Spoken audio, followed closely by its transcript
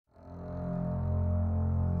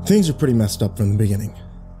Things are pretty messed up from the beginning.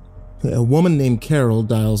 A woman named Carol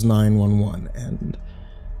dials 911 and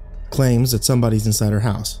claims that somebody's inside her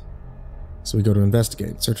house. So we go to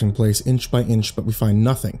investigate, searching the place inch by inch, but we find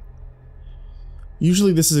nothing.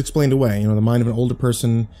 Usually this is explained away, the mind of an older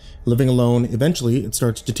person living alone, eventually it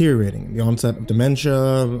starts deteriorating. The onset of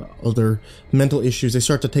dementia, other mental issues, they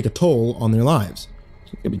start to take a toll on their lives.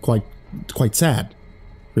 It can be quite sad,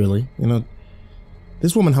 really.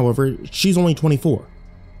 This woman, however, she's only 24.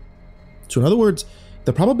 So in other words,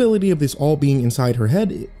 the probability of this all being inside her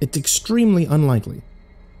head, it's extremely unlikely.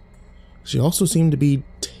 She also seemed to be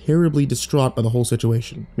terribly distraught by the whole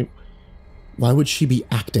situation. Why would she be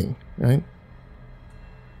acting, right?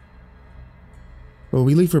 Well,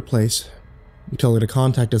 we leave her place. We tell her to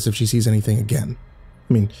contact us if she sees anything again.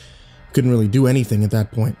 Couldn't really do anything at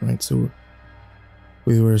that point, right? So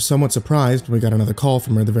we were somewhat surprised when we got another call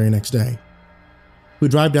from her the very next day. We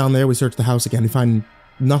drive down there, we search the house again, we find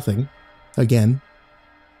nothing. Again.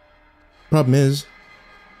 Problem is,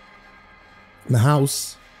 the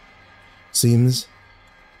house seems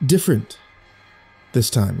different this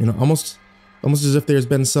time. Almost as if there's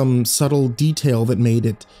been some subtle detail that made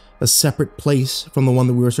it a separate place from the one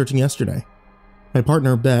that we were searching yesterday. My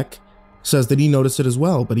partner, Beck, says that he noticed it as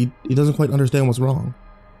well, but he doesn't quite understand what's wrong.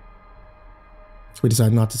 So we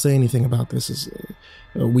decide not to say anything about this.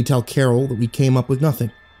 We tell Carol that we came up with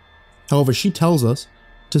nothing. However, she tells us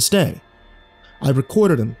to stay. I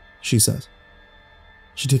recorded him, she says.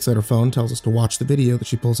 She takes out her phone, tells us to watch the video that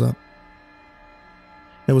she pulls up.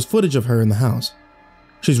 There was footage of her in the house.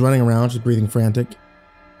 She's running around, she's breathing frantic.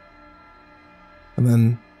 And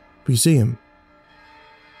then we see him.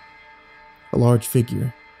 A large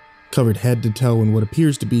figure, covered head to toe in what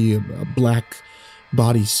appears to be a black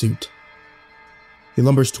bodysuit. He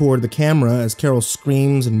lumbers toward the camera as Carol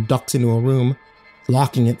screams and ducks into a room,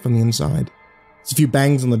 locking it from the inside. It's a few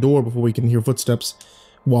bangs on the door before we can hear footsteps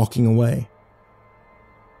walking away.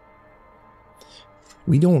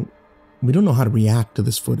 We don't know how to react to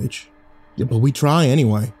this footage, but we try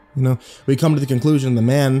anyway. We come to the conclusion the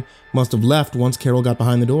man must have left once Carol got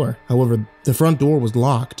behind the door. However, the front door was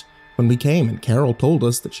locked when we came, and Carol told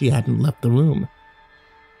us that she hadn't left the room.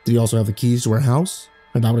 Did he also have the keys to her house?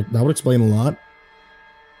 And that would explain a lot.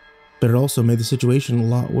 But it also made the situation a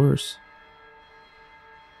lot worse.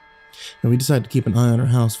 And we decided to keep an eye on our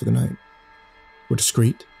house for the night. We're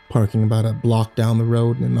discreet, parking about a block down the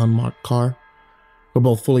road in an unmarked car. We're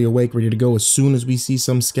both fully awake, ready to go as soon as we see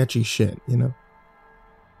some sketchy shit,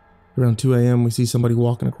 Around 2 a.m., we see somebody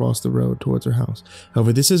walking across the road towards her house.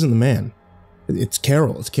 However, this isn't the man. It's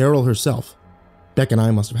Carol. It's Carol herself. Beck and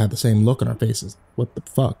I must have had the same look on our faces. What the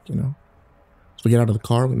fuck, So we get out of the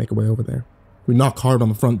car, we make our way over there. We knock hard on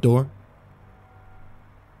the front door.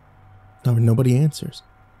 However, nobody answers.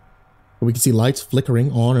 We can see lights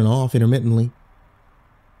flickering on and off intermittently.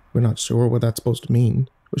 We're not sure what that's supposed to mean.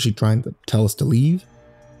 Was she trying to tell us to leave?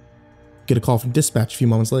 Get a call from dispatch a few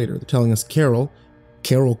moments later. They're telling us Carol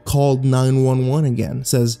called 911 again.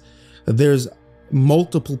 Says there's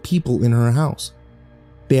multiple people in her house.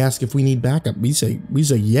 They ask if we need backup. We say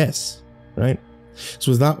yes, right?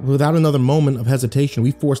 So without another moment of hesitation,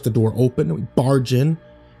 we force the door open and we barge in.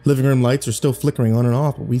 Living room lights are still flickering on and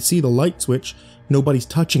off, but we see the light switch. Nobody's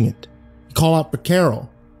touching it. We call out for Carol.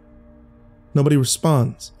 Nobody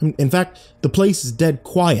responds. In fact, the place is dead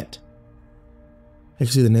quiet. I can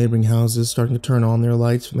see the neighboring houses starting to turn on their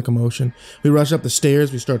lights from the commotion. We rush up the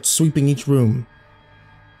stairs. We start sweeping each room.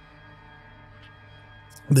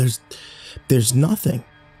 There's nothing.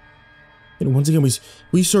 And once again,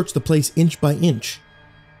 we search the place inch by inch.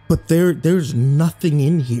 But there's nothing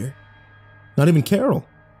in here. Not even Carol,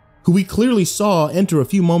 who we clearly saw enter a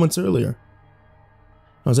few moments earlier.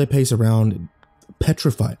 As I pace around in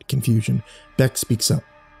petrified confusion, Beck speaks up.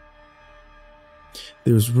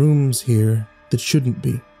 There's rooms here that shouldn't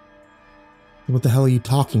be. What the hell are you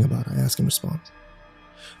talking about? I ask in response.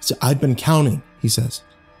 So I've been counting, he says.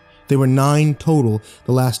 There were 9 total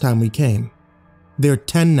the last time we came. There are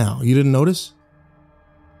 10 now. You didn't notice?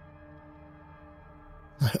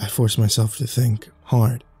 I forced myself to think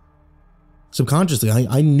hard. Subconsciously,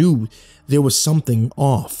 I knew there was something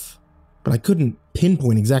off, but I couldn't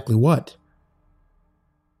pinpoint exactly what.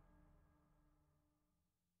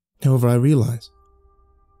 However, I realized.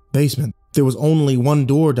 Basement. There was only 1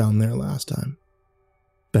 door down there last time.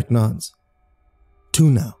 Beck nods.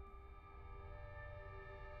 2 now.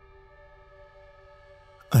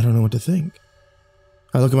 I don't know what to think.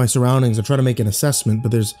 I look at my surroundings and try to make an assessment,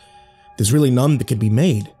 but there's really none that can be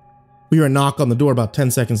made. We hear a knock on the door about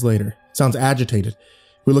 10 seconds later. It sounds agitated.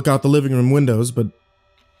 We look out the living room windows, but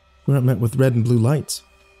we're not met with red and blue lights.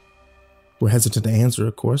 We're hesitant to answer,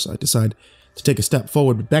 of course. I decide to take a step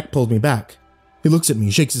forward, but Beck pulls me back. He looks at me,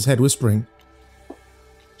 shakes his head, whispering,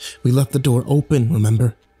 "We left the door open,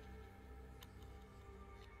 remember?"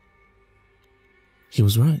 He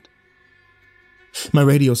was right. My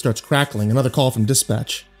radio starts crackling, another call from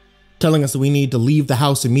dispatch, telling us that we need to leave the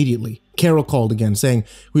house immediately. Carol called again, saying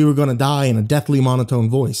we were going to die in a deathly monotone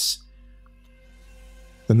voice.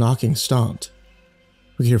 The knocking stopped.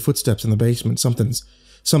 We could hear footsteps in the basement.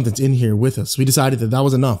 Something's in here with us. We decided that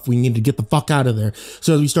was enough. We needed to get the fuck out of there.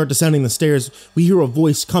 So as we start descending the stairs, we hear a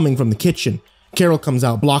voice coming from the kitchen. Carol comes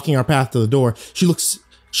out, blocking our path to the door. She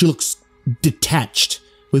looks detached,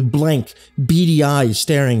 with blank, beady eyes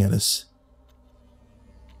staring at us.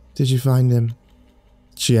 "Did you find him?"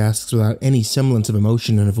 she asks without any semblance of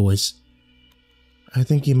emotion in her voice. "I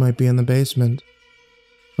think he might be in the basement.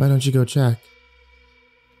 Why don't you go check?"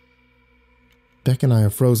 Beck and I are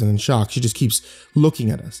frozen in shock. She just keeps looking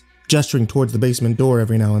at us, gesturing towards the basement door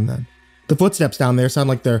every now and then. The footsteps down there sound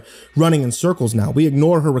like they're running in circles now. We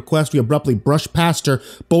ignore her request. We abruptly brush past her,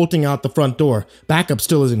 bolting out the front door. Backup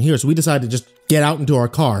still isn't here, so we decide to just get out into our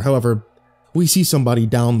car. However, we see somebody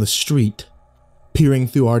down the street, peering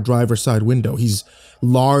through our driver's side window. He's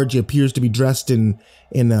large. He appears to be dressed in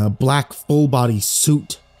a black full-body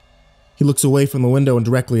suit. He looks away from the window and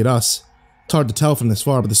directly at us. It's hard to tell from this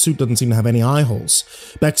far, but the suit doesn't seem to have any eye holes.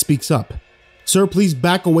 Beck speaks up. "Sir, please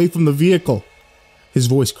back away from the vehicle." His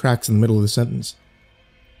voice cracks in the middle of the sentence.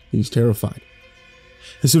 He's terrified.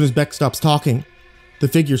 As soon as Beck stops talking, the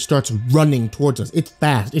figure starts running towards us. It's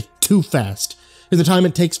fast. It's too fast. In the time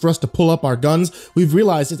it takes for us to pull up our guns, we've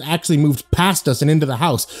realized it's actually moved past us and into the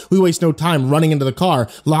house. We waste no time running into the car,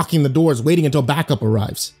 locking the doors, waiting until backup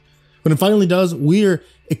arrives. When it finally does, we're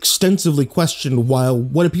extensively questioned while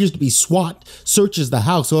what appears to be SWAT searches the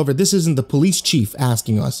house. However, this isn't the police chief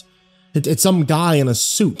asking us. It's some guy in a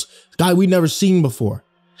suit, a guy we'd never seen before.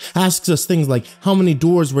 Asks us things like how many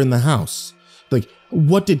doors were in the house. Like,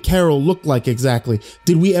 what did Carol look like exactly?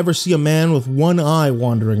 Did we ever see a man with one eye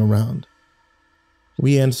wandering around?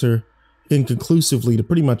 We answer inconclusively to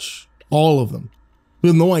pretty much all of them. We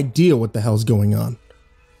have no idea what the hell's going on.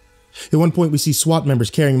 At one point, we see SWAT members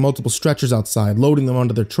carrying multiple stretchers outside, loading them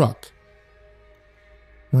onto their truck.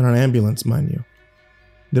 Not an ambulance, mind you.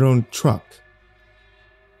 Their own truck.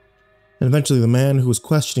 And eventually, the man who was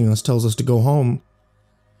questioning us tells us to go home.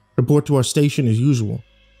 Report to our station as usual.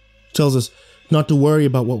 Tells us not to worry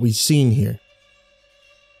about what we've seen here.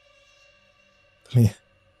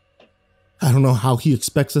 I don't know how he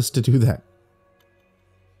expects us to do that.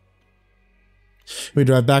 We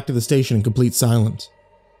drive back to the station in complete silence.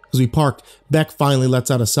 As we park, Beck finally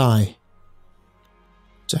lets out a sigh.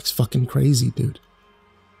 Jack's fucking crazy, dude.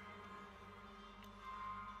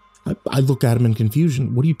 I look at him in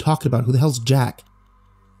confusion. What are you talking about? Who the hell's Jack?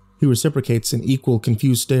 He reciprocates an equal,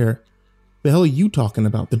 confused stare. The hell are you talking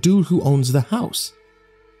about? The dude who owns the house.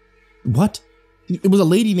 What? It was a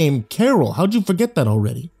lady named Carol. How'd you forget that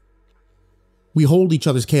already? We hold each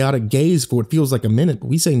other's chaotic gaze for what feels like a minute, but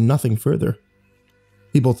we say nothing further.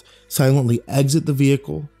 We both silently exit the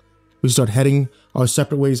vehicle. We start heading our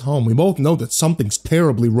separate ways home. We both know that something's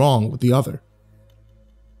terribly wrong with the other.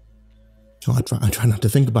 Oh, I try not to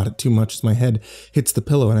think about it too much as my head hits the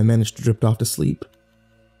pillow and I manage to drift off to sleep.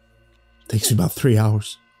 It takes me about 3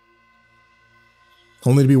 hours.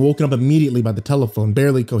 Only to be woken up immediately by the telephone,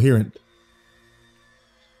 barely coherent.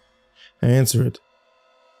 I answer it.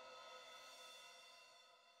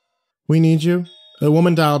 "We need you. A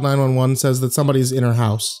woman dialed 911, says that somebody's in her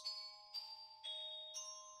house."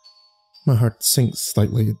 My heart sinks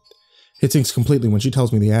slightly. It sinks completely when she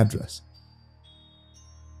tells me the address.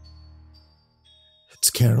 It's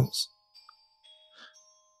Carol's.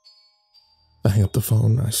 I hang up the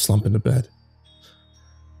phone and I slump into bed.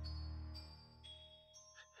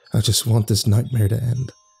 I just want this nightmare to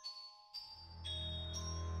end.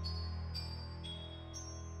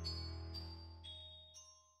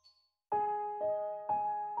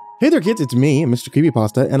 Hey there kids, it's me,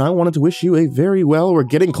 MrCreepyPasta, and I wanted to wish you a very well, we're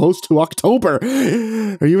getting close to October.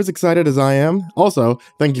 Are you as excited as I am? Also,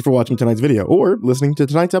 thank you for watching tonight's video, or listening to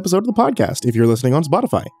tonight's episode of the podcast, if you're listening on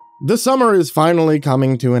Spotify. The summer is finally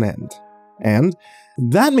coming to an end, and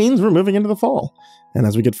that means we're moving into the fall. And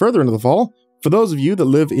as we get further into the fall, for those of you that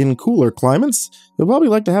live in cooler climates, you'll probably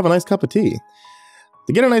like to have a nice cup of tea.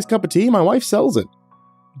 To get a nice cup of tea, my wife sells it.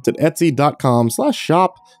 It's at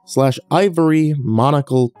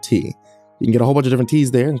etsy.com/shop/ivorymonocletea. You can get a whole bunch of different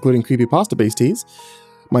teas there, including creepypasta-based teas.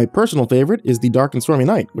 My personal favorite is the Dark and Stormy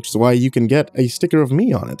Night, which is why you can get a sticker of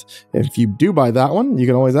me on it. And if you do buy that one, you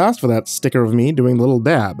can always ask for that sticker of me doing the little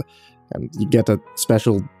dab. And you get a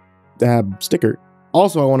special dab sticker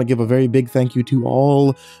Also, I want to give a very big thank you to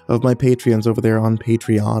all of my Patreons over there on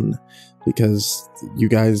Patreon, because you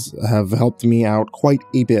guys have helped me out quite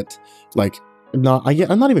a bit. Like, I'm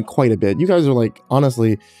not even quite a bit. You guys are like,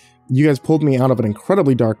 honestly, you guys pulled me out of an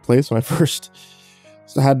incredibly dark place when I first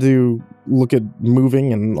had to look at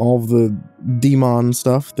moving and all of the demon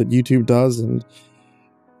stuff that YouTube does, and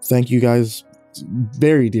thank you guys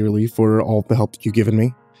very dearly for all the help that you've given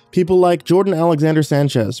me. People like Jordan Alexander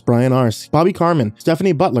Sanchez, Brian Arce, Bobby Karman,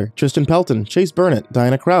 Stephanie Butler, Tristan Pelton, Chase Burnett,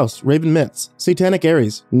 Diana Kraus, Raven Mitz, Satanic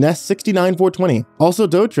Aries, Ness69420,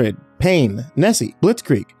 AshWood, Payne, Nessie,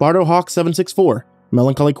 Blitzscreed, Bardo Hawk 764,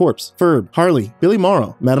 Melancholy Corpse, Ferb, Harley, Billy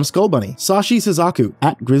Morrow, Madam Skullbunny, Sashi Sazaku,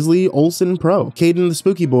 @Grizzly Olsen Pro, Kayden the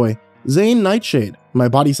Spooky Boy, Zane Nightshade,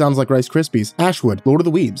 MyBodySoundsLikeRiceKrispys, AshWood, Lord of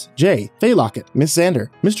the Weebs, Jay, Faye Lockett, Miss Xander,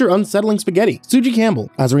 Mr. Unsettling Spaghetti, Suji Campbell,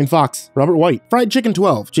 Azarine Fox, Robert White, Fried Chicken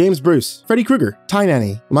 12, James Bruce, Freddy Krueger, Ty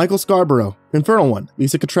Nanny, Michael Scarborough, Infernal One,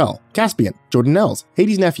 Lisa Cottrell, Caspian, Jordan Nels,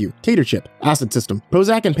 Hades Nephew, Tater Chip, Acid System,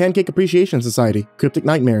 Prozac and Pancake Appreciation Society, Cryptic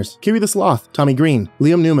Nightmares, Kiri the Sloth, Tommy Green,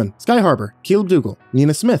 Liam Newman, Sky Harbor, Caleb Dougal,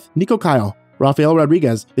 Nina Smith, Nico Kyle, Rafael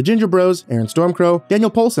Rodriguez, The Ginger Bros, Aaron Stormcrow, Daniel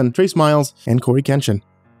Polson, Trace Miles, and Corey Kenshin.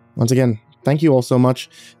 Once again, thank you all so much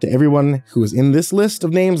to everyone who is in this list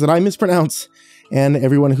of names that I mispronounce, and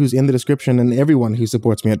everyone who's in the description, and everyone who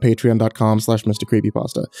supports me at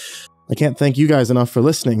patreon.com/MrCreepyPasta. I can't thank you guys enough for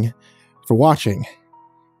listening, for watching,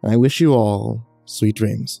 and I wish you all sweet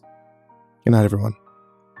dreams. Good night, everyone.